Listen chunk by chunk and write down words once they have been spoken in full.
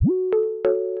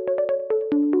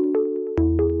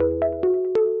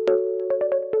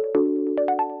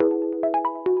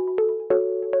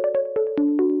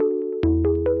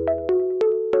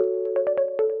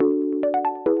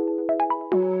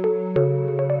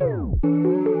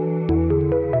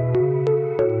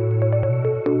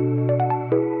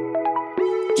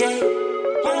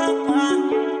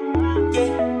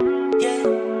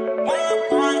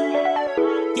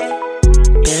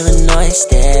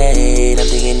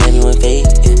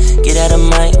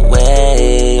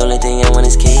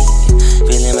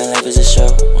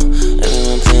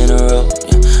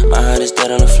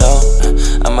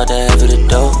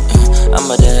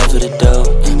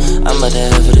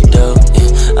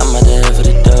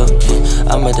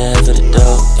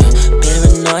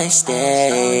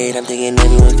state, I'm thinking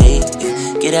everyone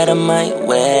fake. Get out of my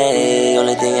way,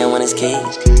 only thing I want is cake.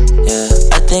 Yeah,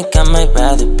 I think I might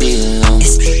rather be alone.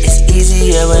 It's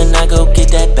easier when I go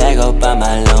get that bag all by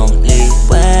my lonely.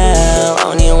 Well, I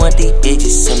don't even want these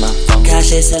bitches in my phone.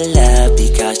 Cautious of love, be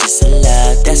cautious of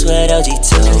love. That's what OG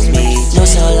told me. No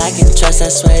soul I can trust, I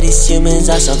swear these humans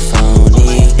are so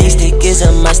phony. These niggas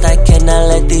a must, I cannot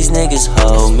let these niggas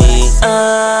hold me.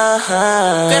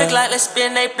 Grab a Glock, let's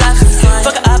spin they block.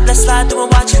 Fuck it up, let's slide through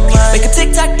and watch it. Make a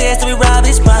TikTok dance, then we rob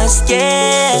these blunts.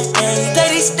 Yeah, play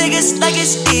these niggas like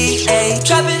it's EA.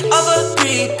 Drop it off a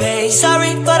prepaid.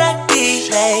 Sorry for that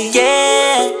delay.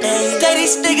 Yeah, play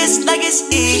these niggas like it's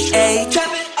EA.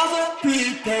 Drop it off a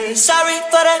prepaid. Sorry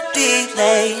for that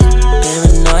delay.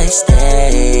 Paranoid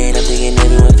state, I'm thinking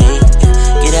everyone fake.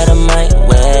 Get out of my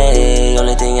way,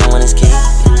 only thing I want is cake.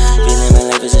 Feeling my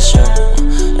life is a show,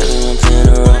 everyone playing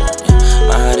a role.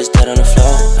 My heart is dead on the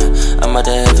floor. I'm out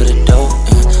there for the dough.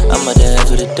 I'm out there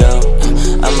for the dough.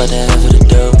 I'm out there for the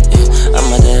dough.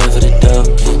 I'm out there for the dough.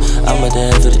 I'm out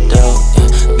there for the dough.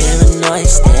 Paranoid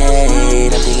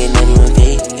state, I'm thinking everyone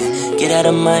fake. Get out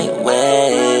of my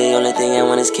way, only thing I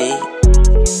want is cake.